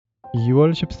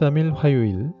2월 13일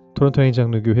화요일 토론토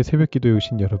행장로교회 새벽기도에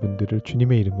오신 여러분들을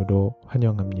주님의 이름으로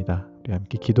환영합니다. 우리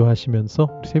함께 기도하시면서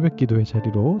우리 새벽기도회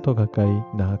자리로 더 가까이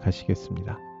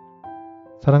나아가시겠습니다.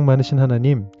 사랑 많으신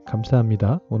하나님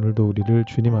감사합니다. 오늘도 우리를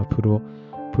주님 앞으로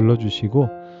불러주시고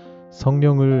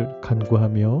성령을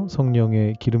간구하며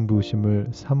성령의 기름 부으심을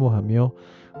사모하며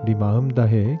우리 마음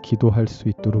다해 기도할 수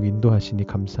있도록 인도하시니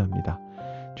감사합니다.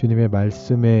 주님의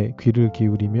말씀에 귀를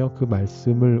기울이며 그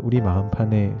말씀을 우리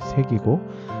마음판에 새기고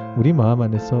우리 마음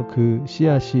안에서 그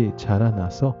씨앗이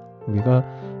자라나서 우리가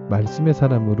말씀의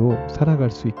사람으로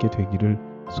살아갈 수 있게 되기를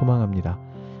소망합니다.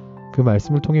 그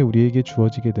말씀을 통해 우리에게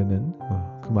주어지게 되는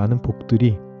그 많은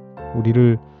복들이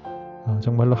우리를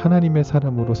정말로 하나님의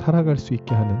사람으로 살아갈 수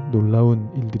있게 하는 놀라운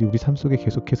일들이 우리 삶 속에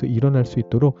계속해서 일어날 수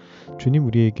있도록 주님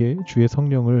우리에게 주의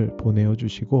성령을 보내어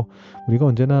주시고 우리가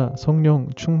언제나 성령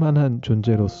충만한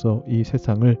존재로서 이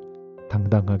세상을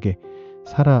당당하게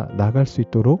살아나갈 수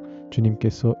있도록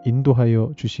주님께서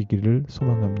인도하여 주시기를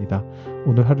소망합니다.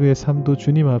 오늘 하루의 삶도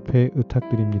주님 앞에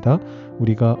의탁드립니다.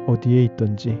 우리가 어디에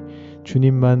있든지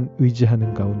주님만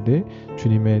의지하는 가운데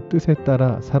주님의 뜻에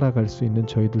따라 살아갈 수 있는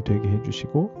저희들 되게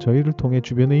해주시고 저희를 통해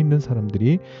주변에 있는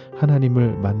사람들이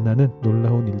하나님을 만나는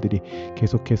놀라운 일들이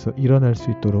계속해서 일어날 수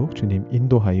있도록 주님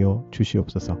인도하여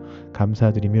주시옵소서.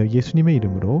 감사드리며 예수님의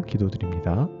이름으로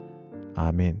기도드립니다.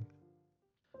 아멘.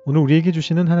 오늘 우리에게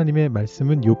주시는 하나님의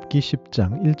말씀은 욥기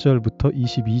 10장 1절부터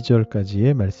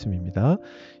 22절까지의 말씀입니다.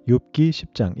 욥기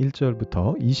 10장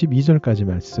 1절부터 22절까지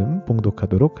말씀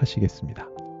봉독하도록 하시겠습니다.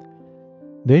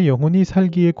 내 영혼이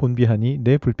살기에 곤비하니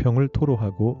내 불평을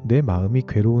토로하고 내 마음이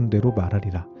괴로운 대로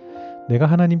말하리라. 내가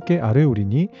하나님께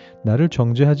아뢰오리니 나를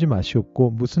정죄하지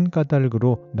마시옵고 무슨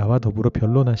까닭으로 나와 더불어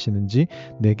변론하시는지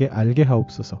내게 알게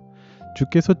하옵소서.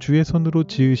 주께서 주의 손으로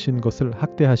지으신 것을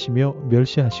학대하시며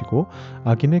멸시하시고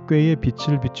악인의 꾀에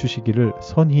빛을 비추시기를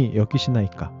선히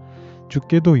여기시나이까.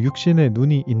 주께도 육신의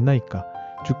눈이 있나이까.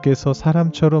 주께서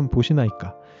사람처럼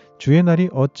보시나이까. 주의 날이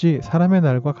어찌 사람의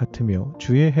날과 같으며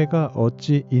주의 해가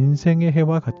어찌 인생의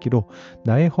해와 같기로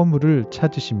나의 허물을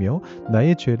찾으시며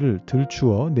나의 죄를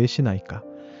들추어 내시나이까.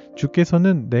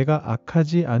 주께서는 내가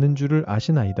악하지 않은 줄을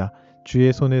아시나이다.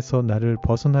 주의 손에서 나를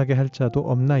벗어나게 할 자도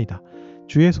없나이다.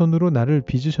 주의 손으로 나를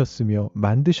빚으셨으며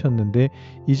만드셨는데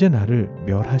이제 나를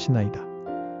멸하시나이다.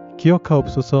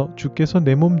 기억하옵소서. 주께서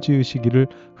내 몸 지으시기를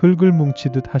흙을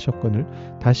뭉치듯 하셨거늘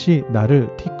다시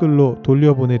나를 티끌로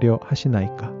돌려보내려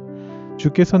하시나이까.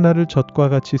 주께서 나를 젖과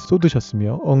같이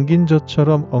쏟으셨으며 엉긴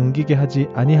젖처럼 엉기게 하지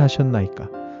아니하셨나이까.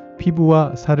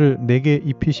 피부와 살을 내게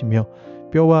입히시며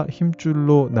뼈와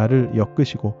힘줄로 나를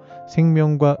엮으시고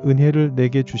생명과 은혜를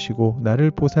내게 주시고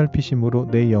나를 보살피심으로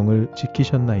내 영을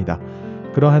지키셨나이다.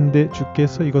 그러한데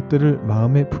주께서 이것들을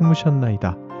마음에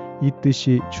품으셨나이다. 이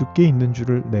뜻이 주께 있는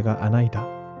줄을 내가 아나이다.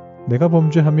 내가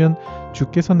범죄하면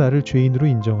주께서 나를 죄인으로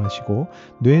인정하시고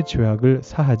내 죄악을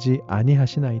사하지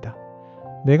아니하시나이다.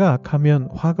 내가 악하면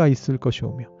화가 있을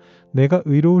것이오며 내가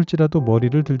의로울지라도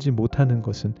머리를 들지 못하는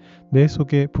것은 내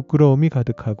속에 부끄러움이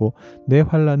가득하고 내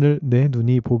환난을 내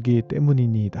눈이 보기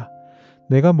때문이니이다.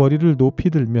 내가 머리를 높이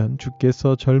들면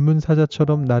주께서 젊은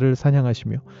사자처럼 나를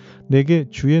사냥하시며 내게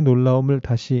주의 놀라움을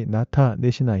다시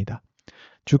나타내시나이다.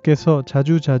 주께서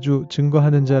자주자주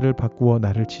증거하는 자를 바꾸어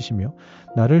나를 치시며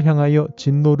나를 향하여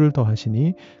진노를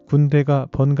더하시니 군대가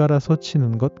번갈아서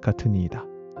치는 것 같으니이다.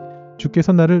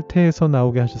 주께서 나를 태에서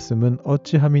나오게 하셨음은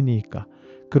어찌함이니이까.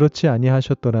 그렇지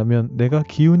아니하셨더라면 내가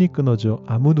기운이 끊어져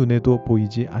아무 눈에도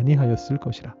보이지 아니하였을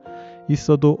것이라.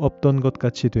 있어도 없던 것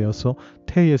같이 되어서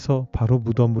태에서 바로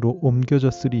무덤으로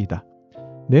옮겨졌으리이다.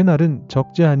 내 날은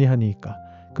적지 아니하니이까.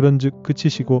 그런즉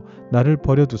그치시고 나를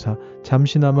버려두사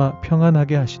잠시나마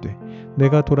평안하게 하시되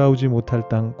내가 돌아오지 못할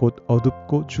땅 곧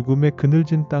어둡고 죽음의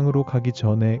그늘진 땅으로 가기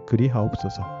전에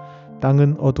그리하옵소서.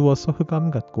 땅은 어두워서 흑암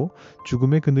같고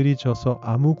죽음의 그늘이 져서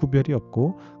아무 구별이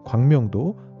없고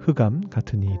광명도 흑암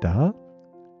같으니이다.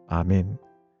 아멘.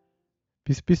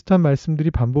 비슷비슷한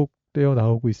말씀들이 반복되어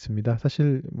나오고 있습니다.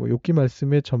 사실 욥기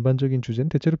말씀의 전반적인 주제는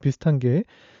대체로 비슷한 게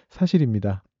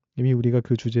사실입니다. 이미 우리가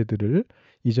그 주제들을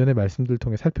이전의 말씀들을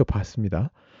통해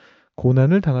살펴봤습니다.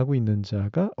 고난을 당하고 있는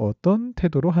자가 어떤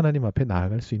태도로 하나님 앞에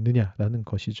나아갈 수 있느냐라는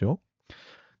것이죠.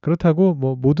 그렇다고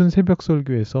모든 새벽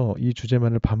설교에서 이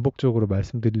주제만을 반복적으로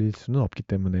말씀드릴 수는 없기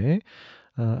때문에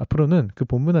앞으로는 그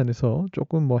본문 안에서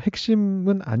조금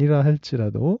핵심은 아니라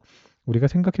할지라도 우리가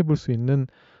생각해 볼 수 있는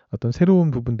어떤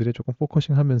새로운 부분들에 조금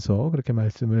포커싱하면서 그렇게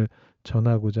말씀을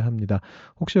전하고자 합니다.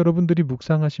 혹시 여러분들이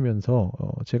묵상하시면서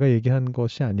제가 얘기한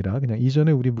것이 아니라 그냥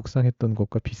이전에 우리 묵상했던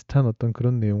것과 비슷한 어떤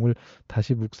그런 내용을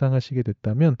다시 묵상하시게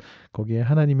됐다면 거기에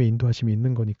하나님의 인도하심이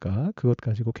있는 거니까 그것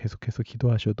가지고 계속해서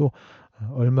기도하셔도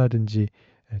얼마든지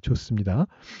좋습니다.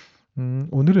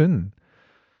 오늘은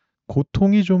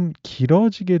고통이 좀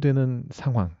길어지게 되는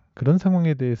상황, 그런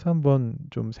상황에 대해서 한번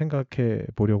좀 생각해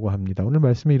보려고 합니다. 오늘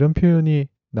말씀에 이런 표현이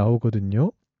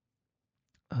나오거든요.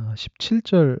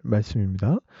 17절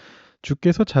말씀입니다.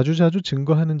 주께서 자주자주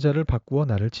증거하는 자를 바꾸어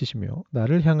나를 치시며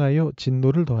나를 향하여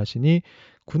진노를 더하시니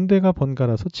군대가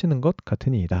번갈아서 치는 것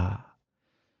같으니이다.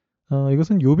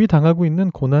 이것은 욥이 당하고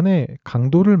있는 고난의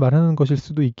강도를 말하는 것일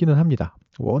수도 있기는 합니다.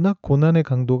 워낙 고난의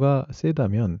강도가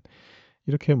세다면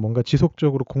이렇게 뭔가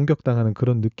지속적으로 공격당하는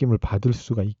그런 느낌을 받을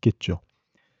수가 있겠죠.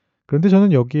 그런데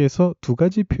저는 여기에서 두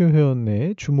가지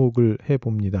표현에 주목을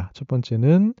해봅니다. 첫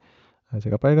번째는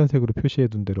제가 빨간색으로 표시해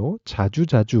둔 대로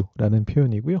자주자주라는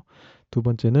표현이고요. 두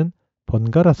번째는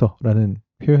번갈아서라는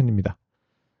표현입니다.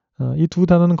 이 두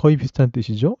단어는 거의 비슷한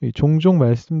뜻이죠. 종종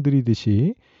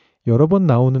말씀드리듯이 여러 번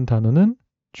나오는 단어는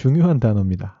중요한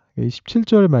단어입니다. 이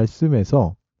 17절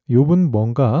말씀에서 욥은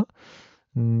뭔가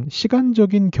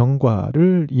시간적인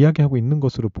경과를 이야기하고 있는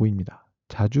것으로 보입니다.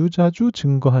 자주자주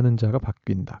증거하는 자가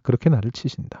바뀐다. 그렇게 나를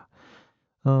치신다.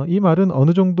 이 말은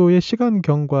어느 정도의 시간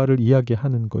경과를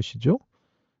이야기하는 것이죠.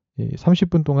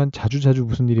 30분 동안 자주자주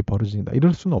무슨 일이 벌어진다.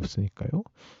 이럴 수는 없으니까요.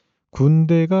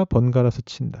 군대가 번갈아서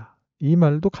친다. 이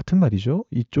말도 같은 말이죠.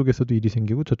 이쪽에서도 일이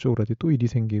생기고 저쪽으로 하지 또 일이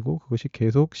생기고 그것이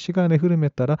계속 시간의 흐름에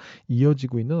따라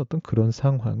이어지고 있는 어떤 그런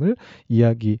상황을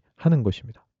이야기하는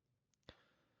것입니다.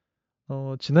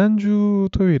 지난주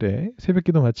토요일에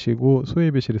새벽기도 마치고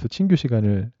소예배실에서 친교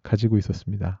시간을 가지고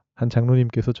있었습니다. 한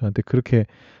장로님께서 저한테 그렇게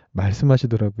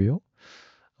말씀하시더라고요.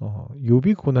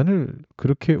 욥이 고난을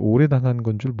그렇게 오래 당한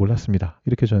건 줄 몰랐습니다.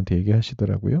 이렇게 저한테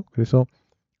얘기하시더라고요. 그래서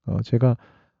제가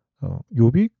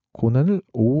욥이 고난을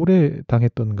오래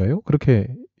당했던가요?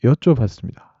 그렇게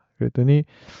여쭤봤습니다. 그랬더니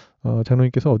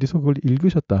장로님께서 어디서 그걸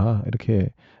읽으셨다 이렇게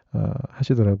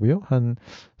하시더라고요. 한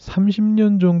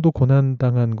 30년 정도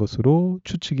고난당한 것으로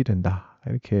추측이 된다.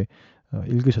 이렇게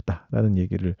읽으셨다라는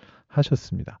얘기를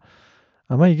하셨습니다.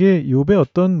 아마 이게 욥의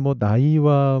어떤 뭐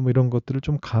나이와 뭐 이런 것들을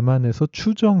좀 감안해서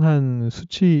추정한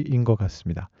수치인 것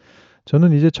같습니다.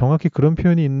 저는 이제 정확히 그런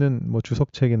표현이 있는 뭐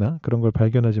주석책이나 그런 걸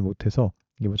발견하지 못해서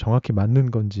이게 뭐 정확히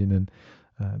맞는 건지는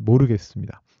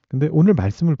모르겠습니다. 근데 오늘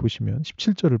말씀을 보시면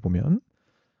 17절을 보면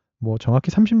뭐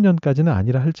정확히 30년까지는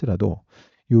아니라 할지라도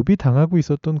욥이 당하고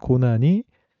있었던 고난이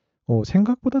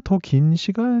생각보다 더 긴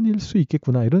시간일 수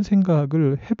있겠구나 이런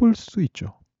생각을 해볼 수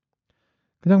있죠.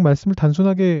 그냥 말씀을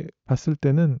단순하게 봤을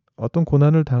때는 어떤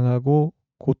고난을 당하고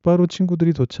곧바로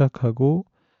친구들이 도착하고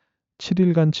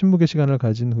 7일간 침묵의 시간을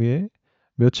가진 후에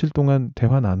며칠 동안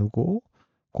대화 나누고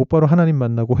곧바로 하나님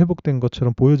만나고 회복된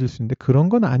것처럼 보여질 수 있는데 그런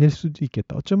건 아닐 수도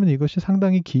있겠다. 어쩌면 이것이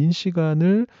상당히 긴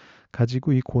시간을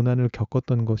가지고 이 고난을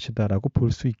겪었던 것이다라고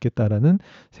볼 수 있겠다라는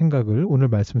생각을 오늘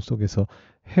말씀 속에서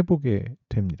해보게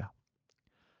됩니다.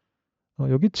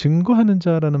 여기 증거하는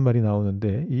자라는 말이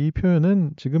나오는데 이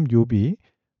표현은 지금 욥이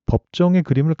법정의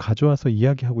그림을 가져와서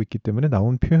이야기하고 있기 때문에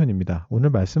나온 표현입니다. 오늘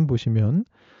말씀 보시면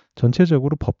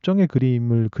전체적으로 법정의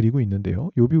그림을 그리고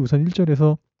있는데요. 욥이 우선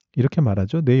 1절에서 이렇게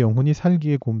말하죠. 내 영혼이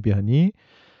살기에 곤비하니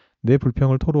내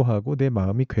불평을 토로하고 내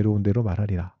마음이 괴로운 대로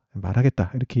말하리라.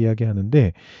 말하겠다. 이렇게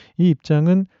이야기하는데 이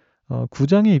입장은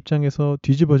 9장의 입장에서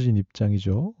뒤집어진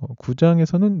입장이죠.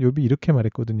 9장에서는 욥이 이렇게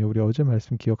말했거든요. 우리 어제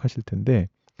말씀 기억하실 텐데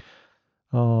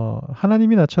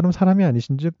하나님이 나처럼 사람이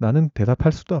아니신즉 나는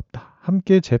대답할 수도 없다.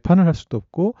 함께 재판을 할 수도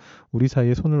없고 우리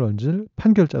사이에 손을 얹을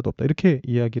판결자도 없다. 이렇게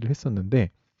이야기를 했었는데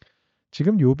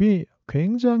지금 욥이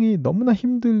굉장히 너무나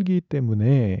힘들기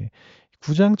때문에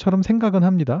 9장처럼 생각은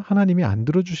합니다. 하나님이 안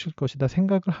들어주실 것이다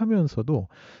생각을 하면서도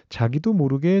자기도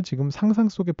모르게 지금 상상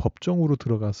속의 법정으로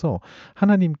들어가서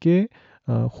하나님께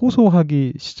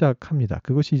호소하기 시작합니다.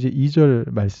 그것이 이제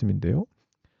 2절 말씀인데요.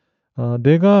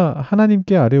 내가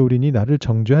하나님께 아뢰오리니 나를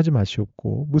정죄하지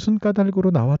마시옵고 무슨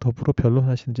까닭으로 나와 더불어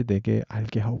변론하시는지 내게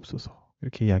알게 하옵소서.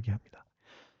 이렇게 이야기합니다.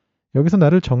 여기서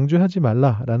나를 정죄하지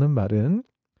말라라는 말은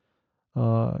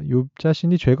욥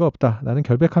자신이 죄가 없다. 나는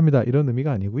결백합니다. 이런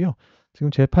의미가 아니고요. 지금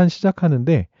재판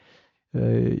시작하는데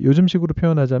요즘식으로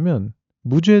표현하자면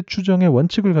무죄 추정의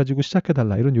원칙을 가지고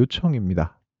시작해달라. 이런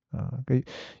요청입니다. 그러니까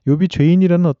욥이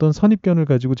죄인이라는 어떤 선입견을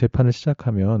가지고 재판을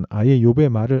시작하면 아예 욥의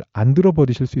말을 안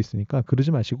들어버리실 수 있으니까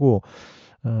그러지 마시고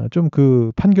좀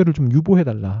그 판결을 좀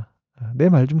유보해달라. 내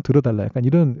말 좀 들어달라. 약간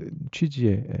이런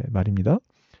취지의 말입니다.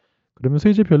 그러면서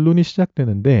이제 변론이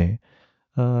시작되는데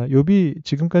욥이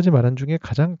지금까지 말한 중에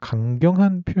가장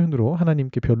강경한 표현으로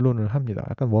하나님께 변론을 합니다.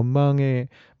 약간 원망의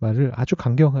말을 아주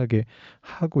강경하게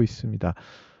하고 있습니다.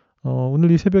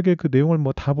 오늘 이 새벽에 그 내용을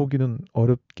뭐 다 보기는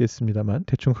어렵겠습니다만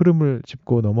대충 흐름을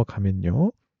짚고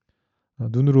넘어가면요.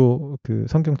 눈으로 그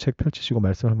성경책 펼치시고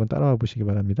말씀을 한번 따라와 보시기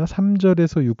바랍니다.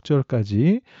 3절에서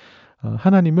 6절까지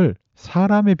하나님을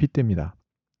사람에 빗댑니다.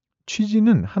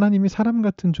 취지는 하나님이 사람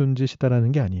같은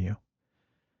존재시다라는 게 아니에요.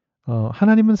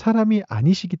 하나님은 사람이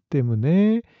아니시기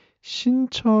때문에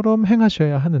신처럼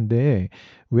행하셔야 하는데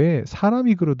왜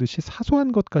사람이 그러듯이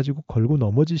사소한 것 가지고 걸고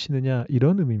넘어지시느냐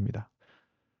이런 의미입니다.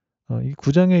 이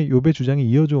 9장의 욥의 주장이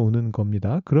이어져 오는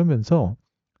겁니다. 그러면서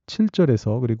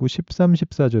 7절에서 그리고 13,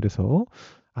 14절에서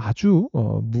아주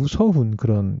무서운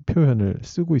그런 표현을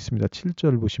쓰고 있습니다.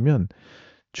 7절 보시면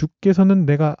주께서는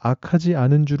내가 악하지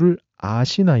않은 줄을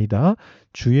아시나이다.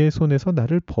 주의 손에서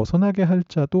나를 벗어나게 할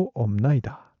자도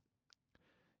없나이다.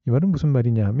 이 말은 무슨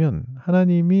말이냐 하면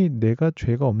하나님이 내가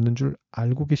죄가 없는 줄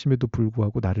알고 계심에도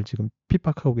불구하고 나를 지금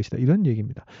핍박하고 계시다. 이런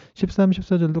얘기입니다. 13,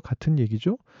 14절도 같은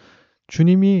얘기죠.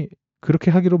 주님이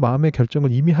그렇게 하기로 마음의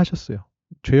결정을 이미 하셨어요.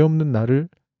 죄 없는 나를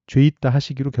죄 있다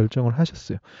하시기로 결정을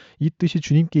하셨어요. 이 뜻이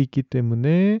주님께 있기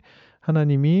때문에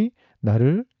하나님이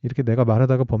나를 이렇게 내가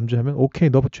말하다가 범죄하면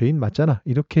오케이 너 죄인 맞잖아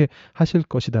이렇게 하실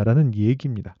것이다라는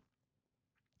얘기입니다.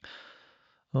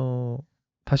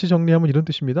 다시 정리하면 이런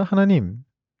뜻입니다. 하나님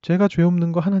제가 죄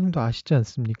없는 거 하나님도 아시지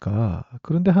않습니까?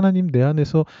 그런데 하나님이 내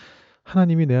안에서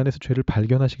죄를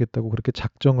발견하시겠다고 그렇게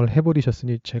작정을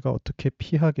해버리셨으니 제가 어떻게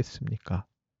피하겠습니까?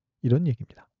 이런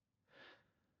얘기입니다.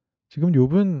 지금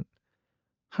욥은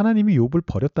하나님이 욥을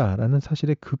버렸다라는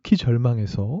사실에 극히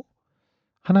절망해서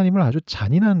하나님을 아주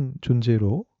잔인한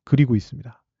존재로 그리고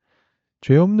있습니다.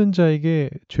 죄 없는 자에게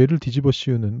죄를 뒤집어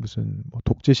씌우는 무슨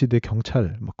독재시대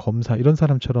경찰, 검사 이런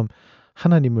사람처럼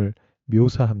하나님을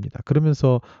묘사합니다.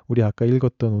 그러면서 우리 아까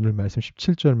읽었던 오늘 말씀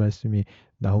 17절 말씀이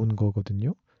나온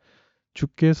거거든요.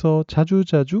 주께서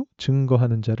자주자주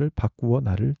증거하는 자를 바꾸어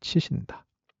나를 치신다.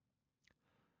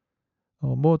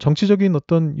 정치적인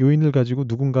어떤 요인을 가지고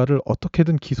누군가를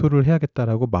어떻게든 기소를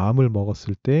해야겠다라고 마음을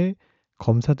먹었을 때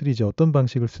검사들이 이제 어떤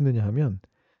방식을 쓰느냐 하면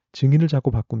증인을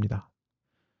자꾸 바꿉니다.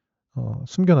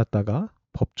 숨겨놨다가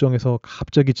법정에서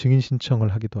갑자기 증인 신청을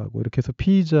하기도 하고 이렇게 해서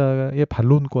피의자의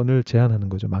반론권을 제한하는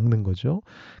거죠. 막는 거죠.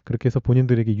 그렇게 해서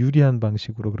본인들에게 유리한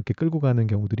방식으로 그렇게 끌고 가는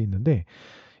경우들이 있는데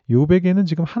욥에게는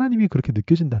지금 하나님이 그렇게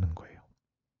느껴진다는 거예요.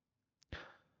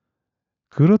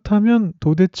 그렇다면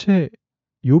도대체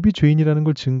욥이 죄인이라는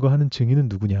걸 증거하는 증인은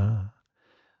누구냐?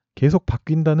 계속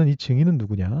바뀐다는 이 증인은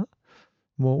누구냐?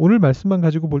 오늘 말씀만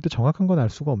가지고 볼 때 정확한 건 알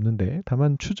수가 없는데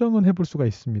다만 추정은 해볼 수가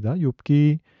있습니다.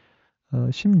 욥기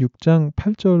 16장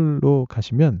 8절로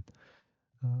가시면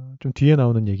좀 뒤에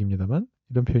나오는 얘기입니다만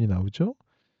이런 표현이 나오죠.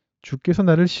 주께서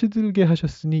나를 시들게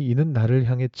하셨으니 이는 나를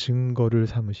향해 증거를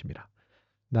삼으심이라.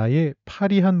 나의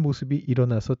파리한 모습이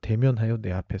일어나서 대면하여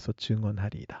내 앞에서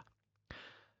증언하리이다.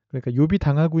 그러니까 욥이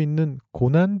당하고 있는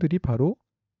고난들이 바로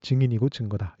증인이고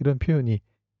증거다. 이런 표현이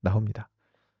나옵니다.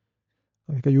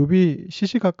 그러니까 욥이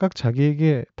시시각각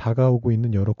자기에게 다가오고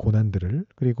있는 여러 고난들을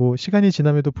그리고 시간이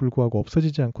지남에도 불구하고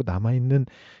없어지지 않고 남아있는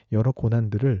여러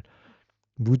고난들을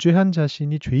무죄한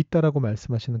자신이 죄 있다라고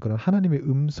말씀하시는 그런 하나님의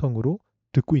음성으로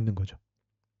듣고 있는 거죠.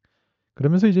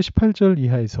 그러면서 이제 18절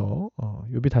이하에서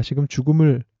욥이 다시금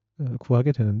죽음을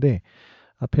구하게 되는데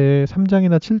앞에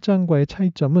 3장이나 7장과의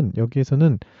차이점은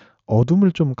여기에서는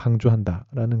어둠을 좀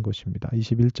강조한다라는 것입니다.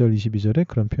 21절, 22절에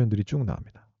그런 표현들이 쭉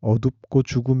나옵니다. 어둡고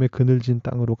죽음의 그늘진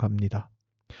땅으로 갑니다.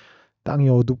 땅이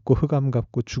어둡고 흑암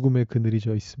같고 죽음의 그늘이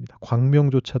져 있습니다.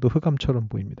 광명조차도 흑암처럼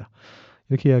보입니다.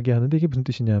 이렇게 이야기하는데 이게 무슨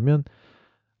뜻이냐면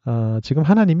지금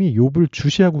하나님이 욥을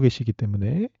주시하고 계시기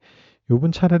때문에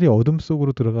욥은 차라리 어둠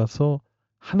속으로 들어가서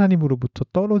하나님으로부터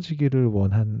떨어지기를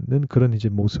원하는 그런 이제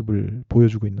모습을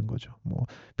보여주고 있는 거죠.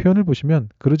 표현을 보시면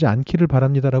그러지 않기를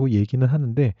바랍니다라고 얘기는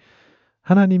하는데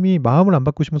하나님이 마음을 안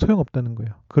바꾸시면 소용없다는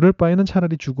거예요. 그럴 바에는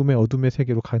차라리 죽음의 어둠의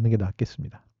세계로 가는 게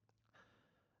낫겠습니다.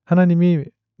 하나님이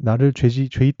나를 죄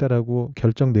있다라고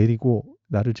결정 내리고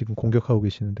나를 지금 공격하고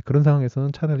계시는데 그런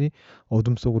상황에서는 차라리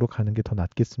어둠 속으로 가는 게 더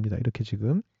낫겠습니다. 이렇게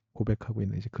지금 고백하고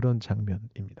있는 이제 그런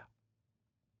장면입니다.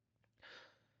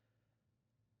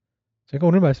 제가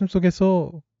오늘 말씀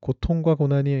속에서 고통과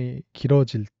고난이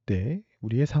길어질 때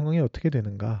우리의 상황이 어떻게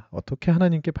되는가, 어떻게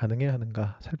하나님께 반응해야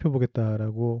하는가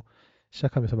살펴보겠다라고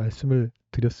시작하면서 말씀을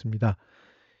드렸습니다.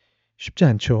 쉽지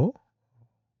않죠?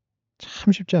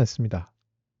 참 쉽지 않습니다.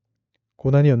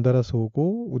 고난이 연달아서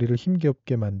오고 우리를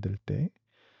힘겹게 만들 때,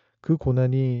 그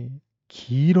고난이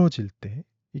길어질 때,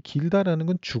 이 길다라는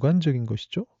건 주관적인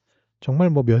것이죠. 정말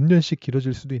몇 년씩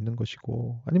길어질 수도 있는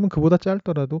것이고 아니면 그보다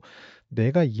짧더라도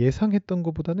내가 예상했던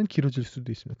것보다는 길어질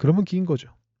수도 있습니다. 그러면 긴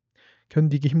거죠.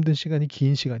 견디기 힘든 시간이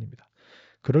긴 시간입니다.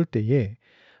 그럴 때에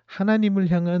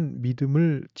하나님을 향한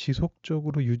믿음을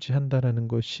지속적으로 유지한다라는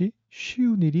것이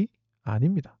쉬운 일이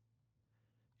아닙니다.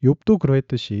 욥도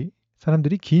그러했듯이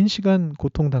사람들이 긴 시간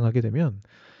고통당하게 되면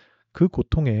그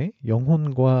고통에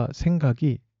영혼과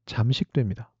생각이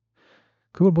잠식됩니다.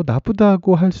 그걸 뭐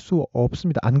나쁘다고 할 수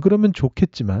없습니다. 안 그러면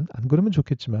좋겠지만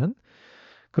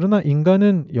그러나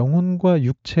인간은 영혼과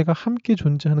육체가 함께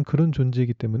존재하는 그런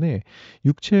존재이기 때문에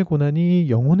육체의 고난이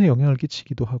영혼에 영향을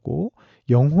끼치기도 하고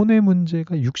영혼의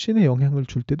문제가 육신에 영향을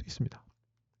줄 때도 있습니다.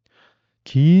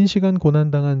 긴 시간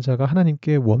고난당한 자가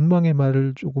하나님께 원망의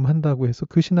말을 조금 한다고 해서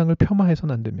그 신앙을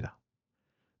폄하해서는 안 됩니다.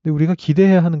 근데 우리가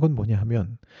기대해야 하는 건 뭐냐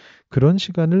하면 그런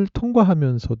시간을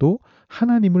통과하면서도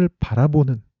하나님을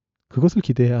바라보는 그것을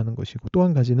기대해야 하는 것이고 또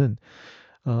한 가지는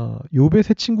욥의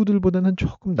새 친구들보다는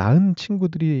조금 나은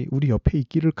친구들이 우리 옆에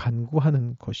있기를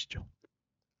간구하는 것이죠.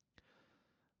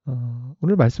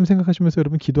 오늘 말씀 생각하시면서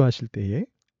여러분 기도하실 때에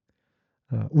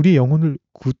우리 영혼을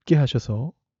굳게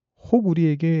하셔서 혹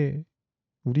우리에게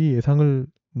우리 예상을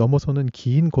넘어서는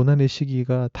긴 고난의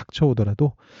시기가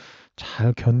닥쳐오더라도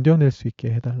잘 견뎌낼 수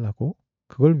있게 해달라고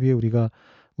그걸 위해 우리가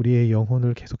우리의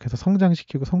영혼을 계속해서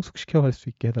성장시키고 성숙시켜 갈 수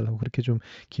있게 해달라고 그렇게 좀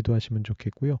기도하시면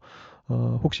좋겠고요.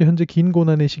 혹시 현재 긴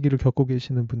고난의 시기를 겪고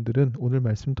계시는 분들은 오늘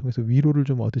말씀 통해서 위로를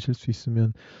좀 얻으실 수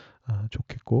있으면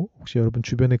좋겠고 혹시 여러분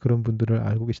주변에 그런 분들을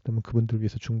알고 계시다면 그분들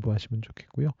위해서 중보하시면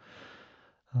좋겠고요.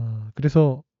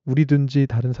 그래서 우리든지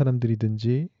다른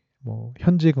사람들이든지 뭐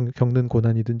현재 겪는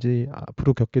고난이든지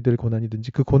앞으로 겪게 될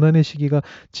고난이든지 그 고난의 시기가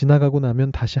지나가고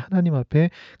나면 다시 하나님 앞에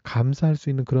감사할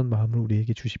수 있는 그런 마음을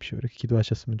우리에게 주십시오. 이렇게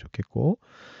기도하셨으면 좋겠고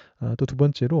또 두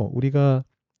번째로 우리가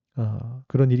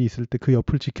그런 일이 있을 때 그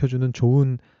옆을 지켜주는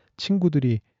좋은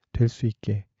친구들이 될 수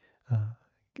있게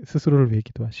스스로를 위해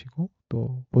기도하시고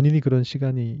또 본인이 그런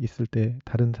시간이 있을 때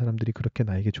다른 사람들이 그렇게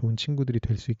나에게 좋은 친구들이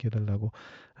될 수 있게 해달라고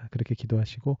그렇게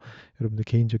기도하시고 여러분들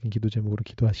개인적인 기도 제목으로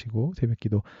기도하시고 새벽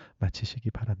기도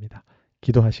마치시기 바랍니다.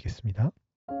 기도하시겠습니다.